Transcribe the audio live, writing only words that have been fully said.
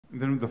In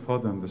the name of the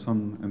Father, and the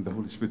Son, and the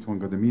Holy Spirit, one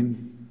God,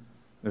 Amen.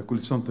 كل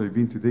سنة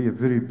طيبين. Today a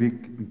very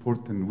big,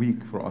 important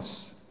week for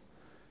us.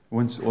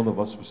 Once all of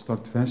us will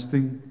start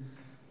fasting,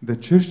 the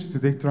church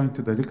today trying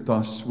to direct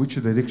us, which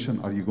direction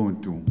are you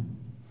going to?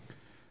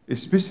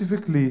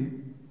 Specifically,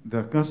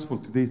 the gospel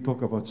today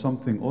talk about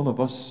something all of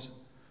us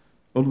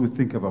always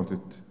think about it.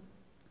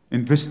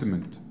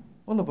 Investment.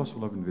 All of us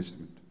will have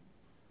investment.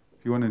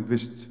 If you want to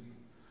invest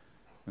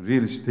in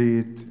real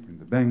estate, in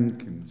the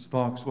bank, in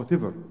stocks,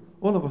 whatever,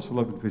 all of us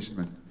will have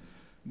investment.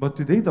 But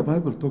today the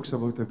Bible talks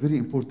about a very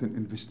important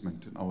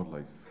investment in our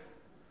life.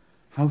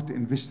 How to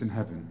invest in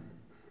heaven.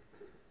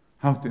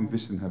 How to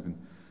invest in heaven.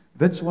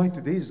 That's why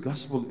today's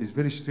gospel is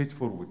very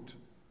straightforward.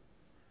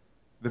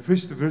 The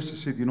first verse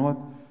said, you know what?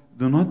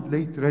 Do not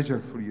lay treasure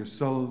for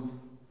yourself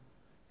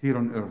here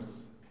on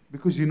earth.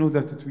 Because you know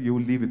that you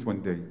will leave it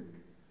one day.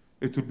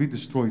 It will be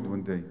destroyed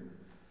one day.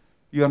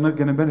 You are not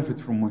going to benefit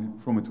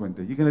from it one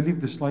day. You're going to live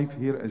this life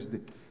here, as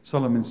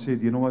Solomon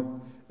said, you know what?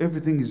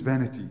 Everything is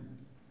vanity.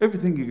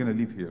 Everything you're going to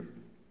live here.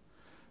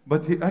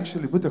 But he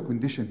actually put a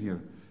condition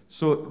here.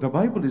 So the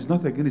Bible is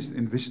not against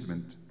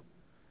investment.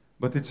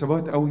 But it's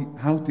about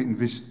how to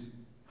invest.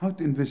 How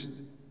to invest.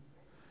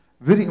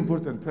 Very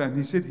important. And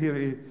he said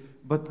here,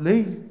 but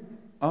lay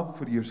up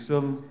for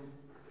yourself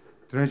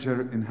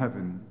treasure in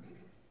heaven.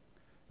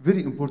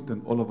 Very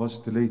important, all of us,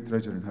 to lay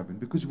treasure in heaven.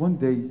 Because one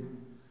day,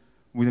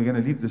 we're going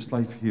to leave this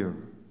life here.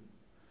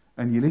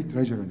 And you lay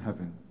treasure in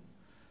heaven.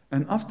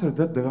 And after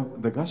that,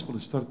 the gospel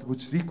starts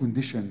with three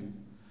conditions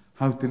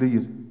how to lay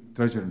your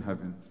treasure in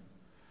heaven.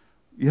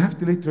 You have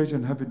to lay treasure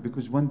in heaven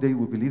because one day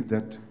we believe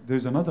that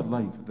there's another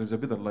life, there's a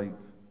better life.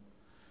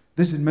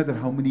 Doesn't matter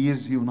how many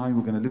years you and I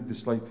we're going to live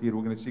this life here,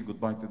 we're going to say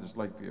goodbye to this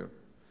life here.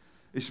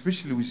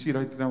 Especially we see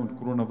right now in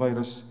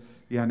coronavirus,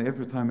 and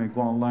every time I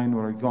go online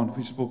or I go on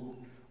Facebook,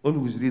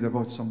 always read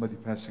about somebody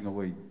passing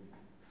away.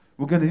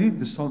 We're going to live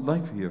this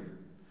life here.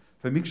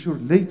 But make sure,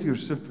 lay to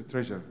yourself a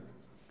treasure.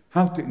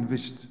 How to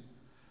invest.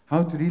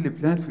 How to really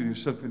plan for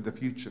yourself in the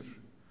future.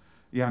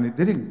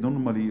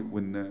 Normally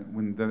when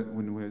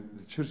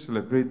the church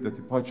celebrates the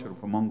departure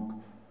of a monk,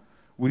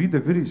 we read a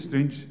very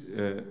strange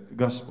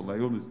gospel. I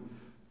always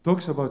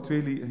talks about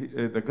really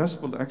the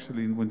gospel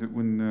actually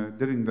when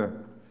during the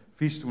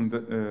feast when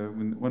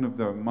one of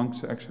the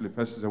monks actually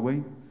passes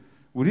away.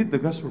 We read the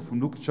gospel from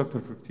Luke chapter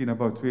 15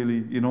 about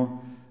really,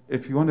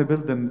 if you want to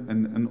build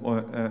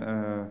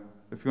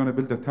if you want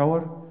to build a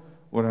tower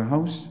or a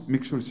house,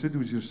 make sure sit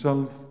with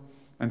yourself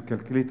and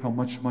calculate how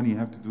much money you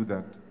have to do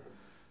that.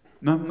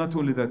 Not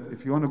only that,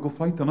 if you want to go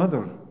fight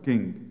another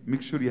king,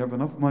 make sure you have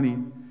enough money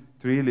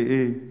to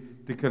really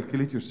to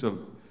calculate yourself.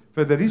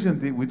 For the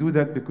reason we do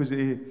that because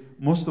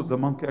most of the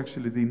monks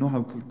actually they know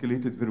how to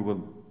calculate it very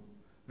well.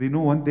 They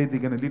know one day they're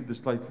going to live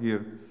this life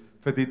here.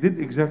 For they did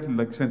exactly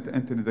like Saint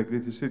Anthony the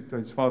Great. He said to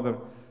his father,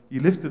 you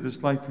lived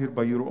this life here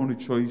by your own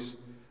choice,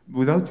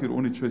 without your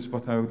own choice,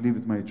 but I will live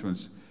with my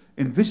choice.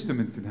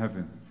 Investment in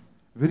heaven,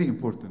 very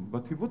important.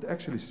 But he put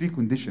actually three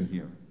conditions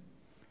here.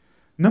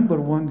 Number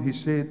one, he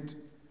said,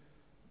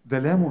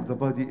 the lamp of the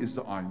body is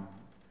the eye.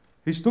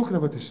 He's talking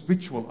about a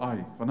spiritual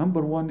eye. For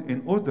number one,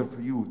 in order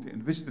for you to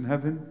invest in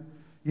heaven,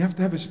 you have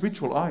to have a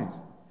spiritual eye.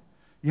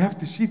 You have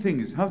to see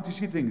things. How to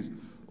see things?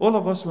 All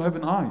of us will have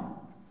an eye.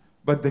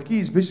 But the key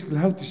is basically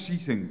how to see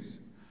things,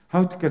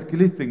 how to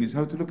calculate things,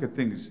 how to look at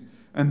things.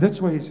 And that's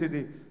why he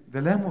said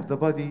the lamp of the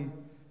body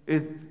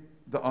is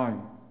the eye.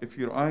 If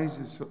your eyes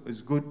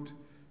is good,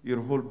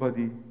 your whole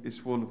body is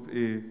full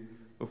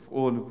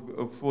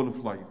of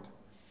light.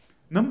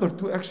 Number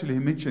two, actually, he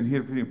mentioned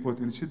here very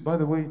important. He said, by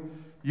the way,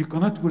 you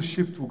cannot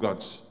worship two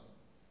gods.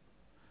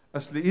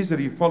 Asli,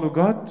 either you follow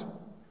God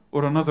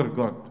or another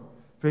God.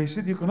 But he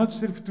said, you cannot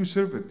serve two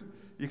servants.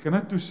 You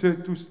cannot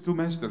serve two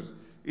masters,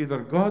 either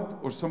God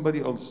or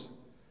somebody else.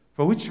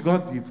 For which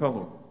God do you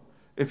follow?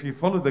 If you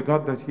follow the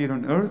God that here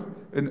on earth,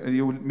 and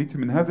you will meet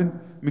him in heaven,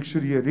 make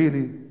sure you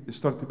really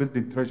start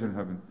building treasure in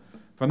heaven.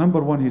 For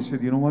number one, he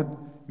said, you know what?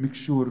 Make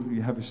sure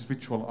you have a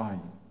spiritual eye.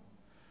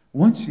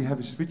 Once you have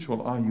a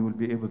spiritual eye, you will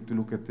be able to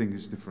look at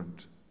things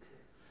different.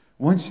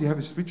 Once you have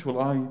a spiritual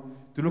eye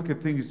to look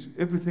at things,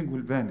 everything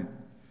will vanish.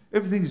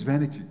 Everything is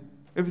vanity.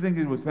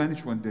 Everything will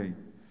vanish one day.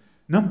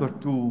 Number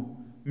two,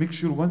 make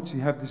sure once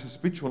you have this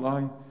spiritual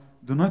eye,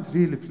 do not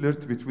really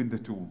flirt between the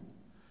two.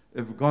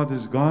 If God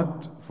is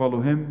God,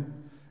 follow him.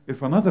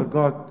 If another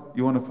God,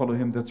 you want to follow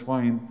him, that's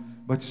fine.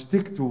 But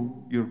stick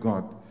to your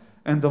God.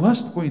 And the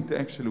last point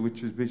actually,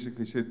 which is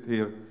basically said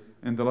here,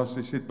 and the last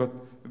we said, but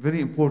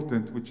very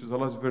important, which is the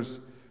last verse,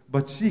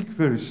 but seek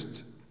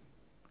first.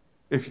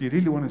 If you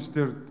really want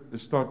to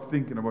start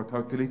thinking about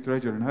how to lay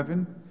treasure in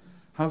heaven,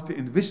 how to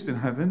invest in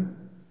heaven,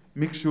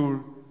 make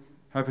sure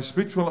have a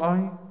spiritual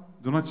eye,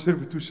 do not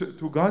serve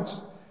two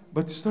gods,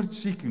 but start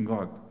seeking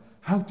God.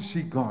 How to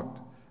seek God.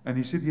 And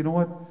he said, you know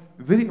what?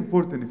 Very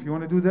important, if you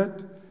want to do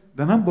that,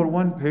 the number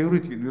one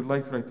priority in your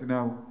life right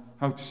now,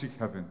 how to seek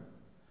heaven.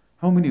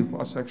 How many of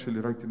us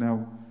actually right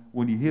now,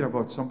 when you hear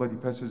about somebody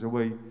passes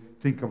away,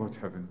 think about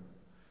heaven?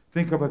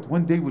 Think about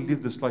one day we'll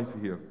live this life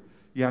here.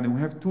 We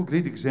have two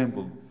great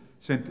examples,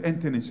 St.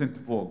 Anthony and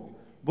St. Paul.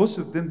 Both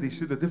of them, they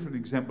set a different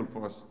example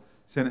for us.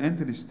 St.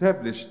 Anthony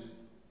established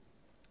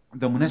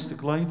the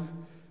monastic life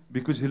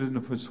because he learned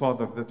of his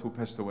father that who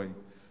passed away.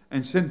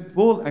 And St.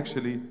 Paul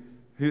actually,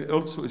 he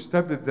also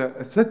established the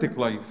ascetic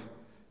life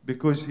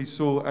because he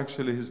saw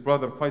actually his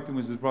brother fighting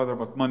with his brother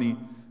about money,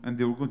 and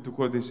they were going to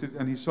court. They said,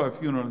 and he saw a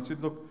funeral and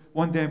said, look,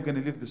 one day I'm going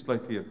to live this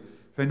life here.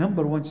 For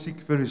number one,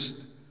 seek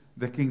first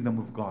the kingdom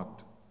of God.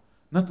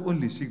 Not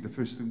only seek the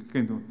first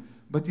kingdom,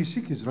 but you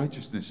seek his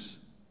righteousness,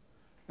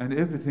 and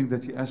everything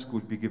that you ask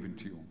will be given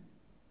to you.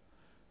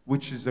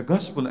 Which is the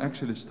gospel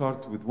actually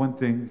start with one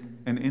thing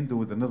and end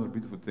with another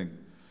beautiful thing.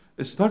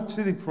 It starts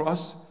setting for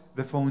us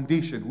the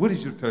foundation. Where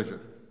is your treasure?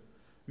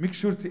 Make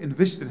sure to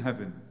invest in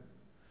heaven.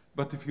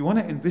 But if you want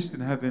to invest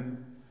in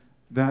heaven,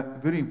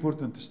 that's very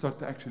important to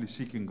start actually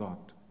seeking God.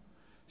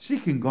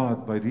 Seeking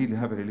God by really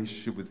having a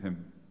relationship with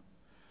him.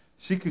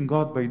 Seeking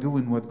God by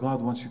doing what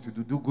God wants you to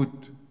do. Do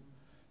good.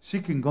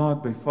 Seeking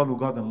God by follow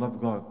God and love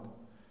God.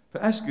 So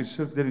ask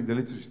yourself during the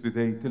liturgy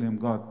today, tell him,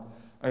 God,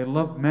 I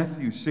love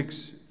Matthew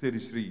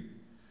 6:33.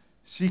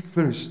 Seek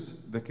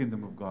first the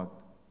kingdom of God.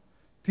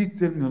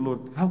 Tell me,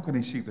 Lord, how can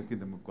I seek the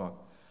kingdom of God?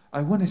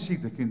 I want to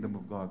seek the kingdom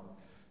of God.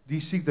 Do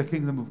you seek the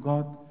kingdom of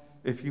God?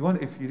 If you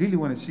really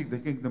want to seek the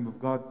kingdom of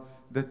God,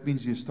 that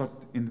means you start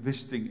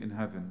investing in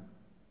heaven.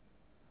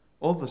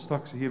 All the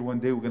stocks here, one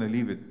day we're going to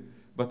leave it.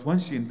 But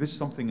once you invest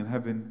something in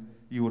heaven,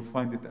 you will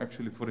find it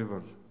actually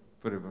forever.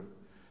 Forever.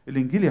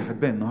 الإنجيل يا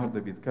حبايبي النهارده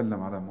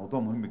بيتكلم على موضوع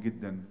مهم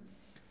جدا.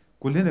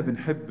 كلنا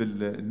بنحب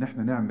ان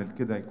احنا نعمل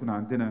كده، يكون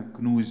عندنا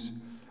كنوز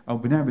او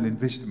بنعمل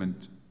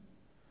انفستمنت.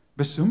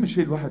 بس هم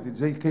شيء الواحد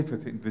ازاي كيف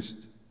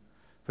تنفست.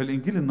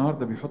 فالانجيل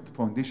النهارده بيحط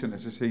فاونديشن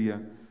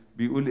اساسيه،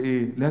 بيقول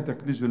ايه؟ لا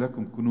تكنزوا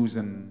لكم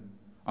كنوزا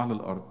على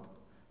الارض.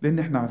 لان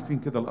احنا عارفين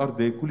كده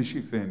الارض ايه؟ كل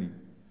شيء فاني.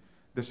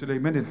 ده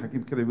سليمان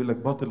الحكيم كده بيقول لك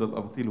باطل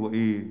الاباطيل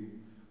وايه؟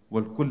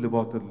 والكل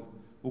باطل،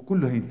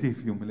 وكله هينتهي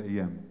في يوم من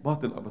الايام.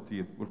 باطل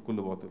اباطيل والكل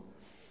باطل.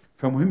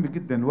 فمهم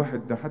جدا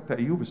الواحد ده، حتى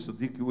ايوب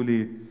الصديق يقول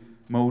ايه؟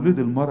 مولد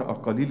المرأة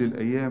قليل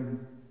الأيام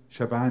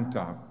شبعان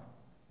تعب.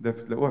 ده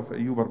تلاقوها في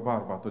أيوب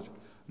 4:14.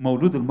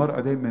 مولود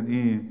المرأة دايما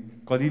إيه؟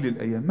 قليل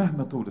الأيام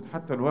مهما طولت،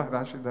 حتى الواحد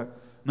عاش ده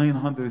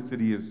 903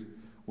 years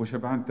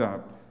وشبعان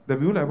تعب. ده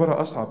بيقول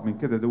عبارة أصعب من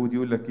كده. داود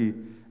يقول لك إيه؟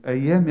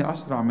 أيامي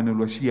أسرع من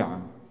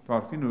الوشيعة.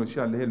 عارفين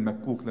الوشيعة اللي هي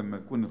المكوك لما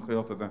يكون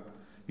الخياطة ده؟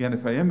 يعني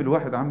في أيام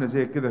الواحد عاملة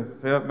زي كده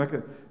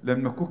لما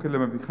المكوك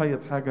لما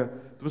بيخيط حاجة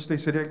تبص تلاقي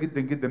سريع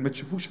جدا جدا ما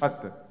تشوفوش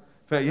حتى.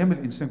 فأيام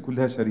الإنسان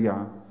كلها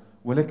سريعة.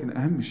 ولكن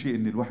أهم شيء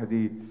إن الواحد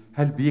إيه؟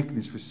 هل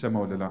بيكنس في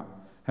السماء ولا لا؟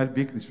 هل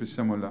بيكنس في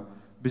السماء ولا لا؟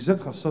 بالذات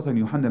خاصة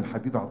يوحنا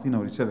الحبيب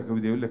أعطينا رسالة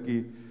كده يقول لك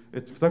إيه؟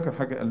 افتكر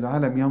حاجة،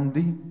 العالم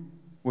يمضي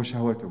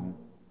وشهواته،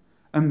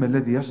 أما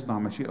الذي يصنع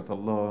مشيئة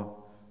الله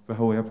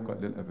فهو يبقى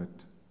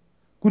للأبد.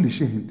 كل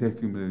شيء ينتهي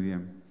في يوم من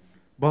الأيام.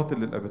 باطل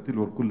للأباطيل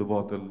والكل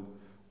باطل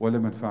ولا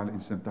منفعة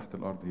الإنسان تحت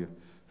الأرض هي.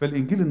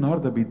 فالإنجيل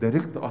النهارده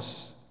بيدايركت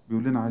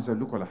بيقول لنا عايز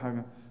أقول لكم على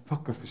حاجة،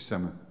 فكر في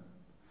السماء.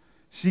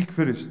 سيك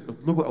فيرست،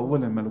 اطلبوا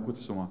أولا ملكوت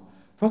السماء.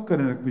 فكر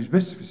انك مش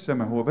بس في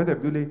السماء. هو بدأ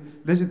بيقول ايه؟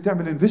 لازم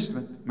تعمل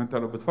انفستمنت. ما انت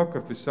لو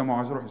بتفكر في السماء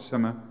وعايز اروح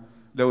السماء،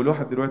 لو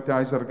الواحد دلوقتي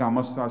عايز ارجع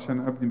مصر عشان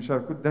ابني مش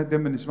عارف، ده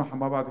دايما نسمعها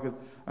مع بعض كده،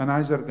 انا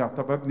عايز ارجع،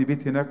 طب ابني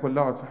بيت هناك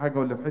ولا اقعد في حاجه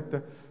ولا في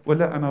حته،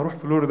 ولا انا اروح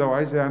فلوريدا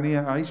وعايز يعني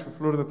اعيش في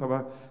فلوريدا،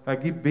 طب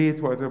هجيب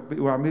بيت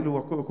واعمله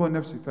واكون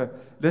نفسي.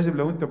 فلازم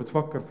لو انت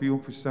بتفكر في يوم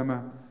في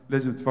السماء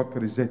لازم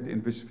تفكر ازاي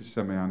تنفست في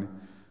السماء. يعني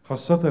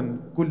خاصه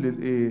كل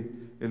الايه،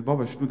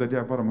 البابا شنودة دي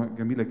عباره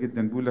جميله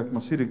جدا، بيقول لك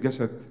مصير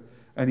الجسد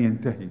ان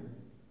ينتهي.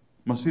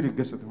 مصير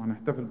الجسد،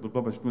 وهنحتفل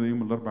بالبابا شنودة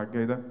يوم الاربعاء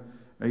الجاي ده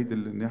عيد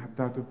النياحه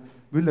بتاعته.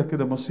 بيقول لك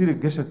كده مصير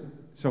الجسد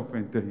سوف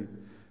ينتهي،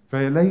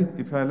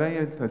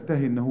 فلا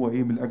تنتهي ان هو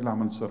ايه؟ من اجل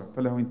عمل صالح،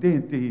 فلو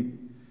ينتهي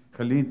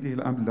خليه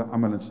ينتهي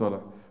عمل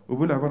صالح.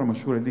 وبيقول عباره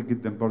مشهوره ليه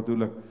جدا برضه،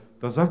 يقول لك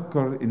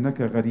تذكر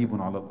انك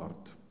غريب على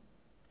الارض.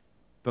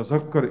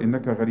 تذكر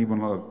انك غريب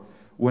على الارض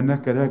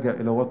وانك راجع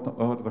الى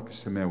وطن ارضك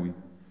السماوي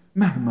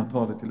مهما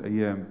طالت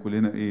الايام.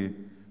 كلنا ايه؟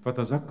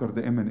 فتذكر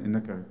دائما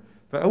انك.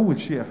 فاول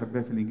شيء يا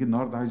احبائي في الانجيل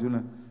النهارده عايز يقول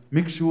لنا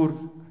ميك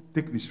شور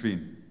تكنس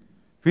فين؟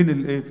 فين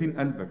الايه؟ فين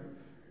قلبك؟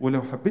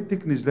 ولو حبيت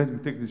تكنس لازم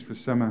تكنس في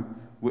السماء،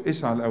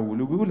 واسعى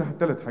الاول. وبيقول لها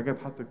 3 حاجات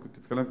حتى كنت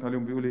اتكلمت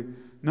عليهم. بيقول ايه؟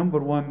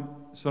 نمبر 1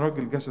 سراج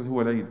الجسد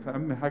هو العين،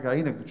 فاهم حاجه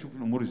عينك بتشوف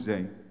الامور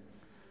ازاي.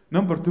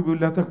 نمبر 2 بيقول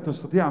لا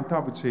تستطيع ان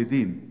تعبد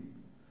سيدين.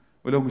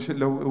 ولو مش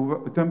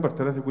لو نمبر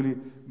 3 بيقول ايه؟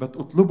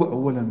 بتطلبوا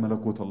اولا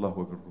ملكوت الله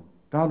وبره.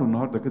 تعالوا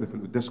النهارده كده في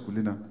القداس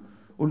كلنا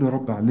قول له يا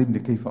رب علمني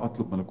كيف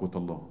اطلب ملكوت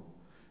الله.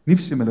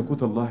 نفسي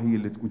ملكوت الله هي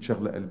اللي تكون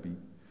شغله قلبي.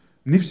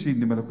 نفسي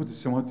ان ملكوت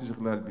السماوات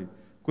تشغل قلبي.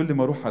 كل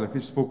ما اروح على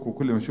فيسبوك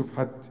وكل ما اشوف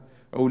حد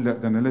اقول لا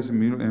ده انا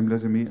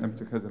لازم ايه؟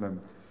 امسك هذا الامر.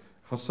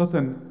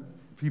 خاصه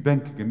في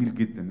بنك جميل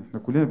جدا احنا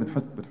كلنا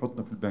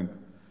بنحطنا في البنك.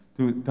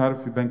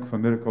 تعرف في بنك في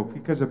امريكا وفي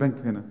كذا بنك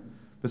هنا،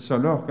 بس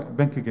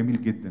بنك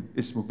جميل جدا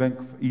اسمه بنك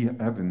اوف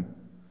هيفن.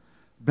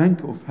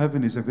 بنك اوف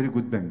هيفن از ا فيري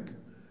جود بنك.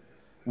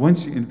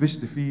 وانس يو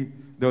انفست فيه،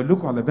 ده اقول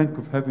لكم على بنك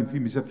اوف هيفن فيه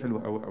ميزات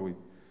حلوه قوي قوي.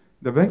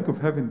 ده بنك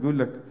اوف هيفن بيقول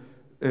لك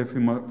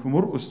في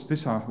مرقس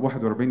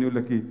 9:41 يقول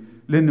لك ايه؟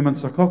 لان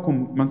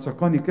من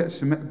سقاني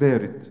كأس ماء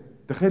بارد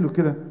تخيلوا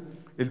كده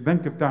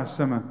البنك بتاع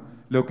السماء،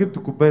 لو جبت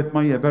كوبايه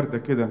ميه بارده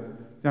كده،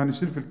 يعني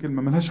صرف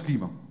الكلمه ملهاش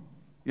قيمه،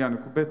 يعني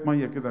كوبايه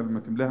ميه كده لما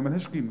تملاها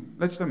ملهاش قيمه،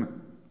 ملهاش ثمن.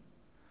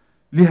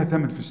 ليها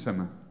ثمن في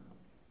السماء.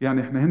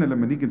 يعني احنا هنا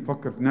لما نيجي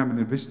نفكر نعمل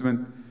انفستمنت،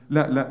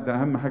 لا لا،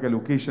 ده اهم حاجه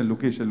لوكيشن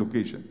لوكيشن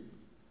لوكيشن.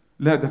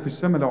 لا، ده في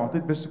السماء لو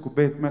اعطيت بس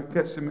كوبايه ماء،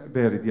 كاس ماء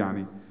بارد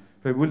يعني،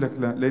 فبيقول لك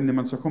لا، لان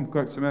من سقاكم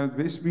كاس ماء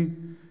باسمي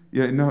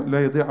يا انه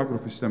لا يضيع اجره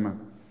في السماء.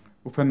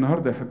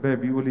 فالنهارده يا احبائي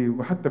بيقول ايه،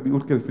 وحتى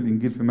بيقول كده في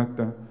الانجيل في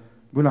متى،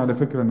 بيقول على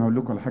فكره انا هقول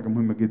لكم على حاجه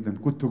مهمه جدا،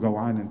 كنت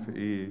جوعانا في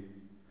ايه؟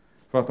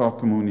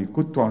 فاطعتموني،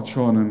 كنت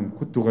عطشانا،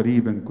 كنت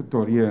غريبا، كنت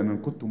عريانا،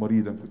 كنت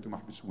مريضا، كنت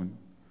محبوسا.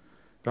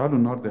 تعالوا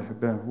النهارده يا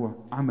احبائي، هو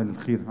عمل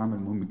الخير عمل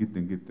مهم جدا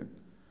جدا.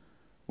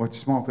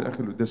 وهتسمعوا في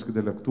الاخر القداس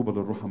كده، مكتوبه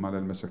للرحم على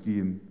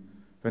المساكين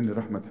فان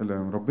رحمه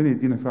تحلهم. ربنا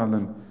يدينا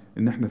فعلا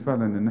ان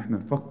احنا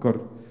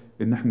نفكر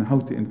ان احنا هاو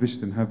تو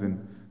انفست ان هيفن.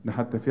 ده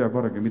حتى في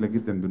عباره جميله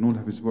جدا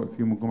بنقولها في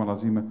يوم الجمعه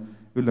العظيمه،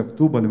 يقول لك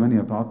طوبى لمن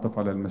يتعطف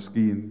على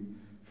المسكين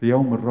في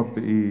يوم الرب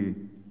ايه؟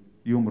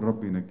 يوم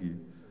الرب ينجيه.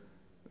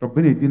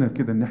 ربنا يدينا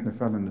كده ان احنا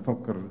فعلا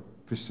نفكر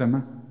في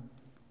السماء.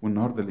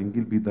 والنهارده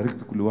الانجيل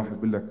بيدايركت كل واحد،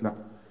 بيقول لك لا،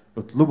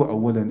 اطلبوا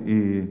اولا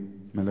ايه؟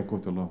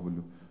 ملكوت الله. بقول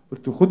له،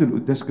 قلت خد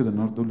القداس كده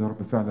النهارده، قول له يا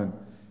رب فعلا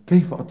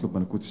كيف اطلب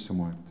ملكوت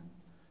السماوات؟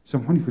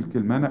 سامحوني في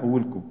الكلمه، انا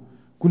اولكم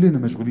كلنا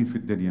مشغولين في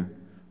الدنيا،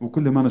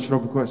 وكل ما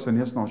نشرب كأسا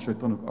يصنع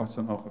الشيطان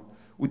كأسا اخر،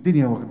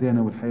 والدنيا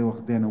واخدانا والحياه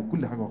واخدانا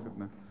وكل حاجه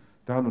واخدنا.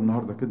 تعالوا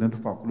النهارده كده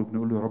نرفع قلوبنا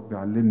نقول له يا رب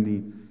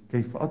علمني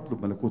كيف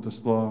اطلب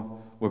ملكوت الله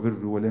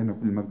وبره، ولنا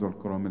كل المجد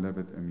والكرامه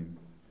الابد امين.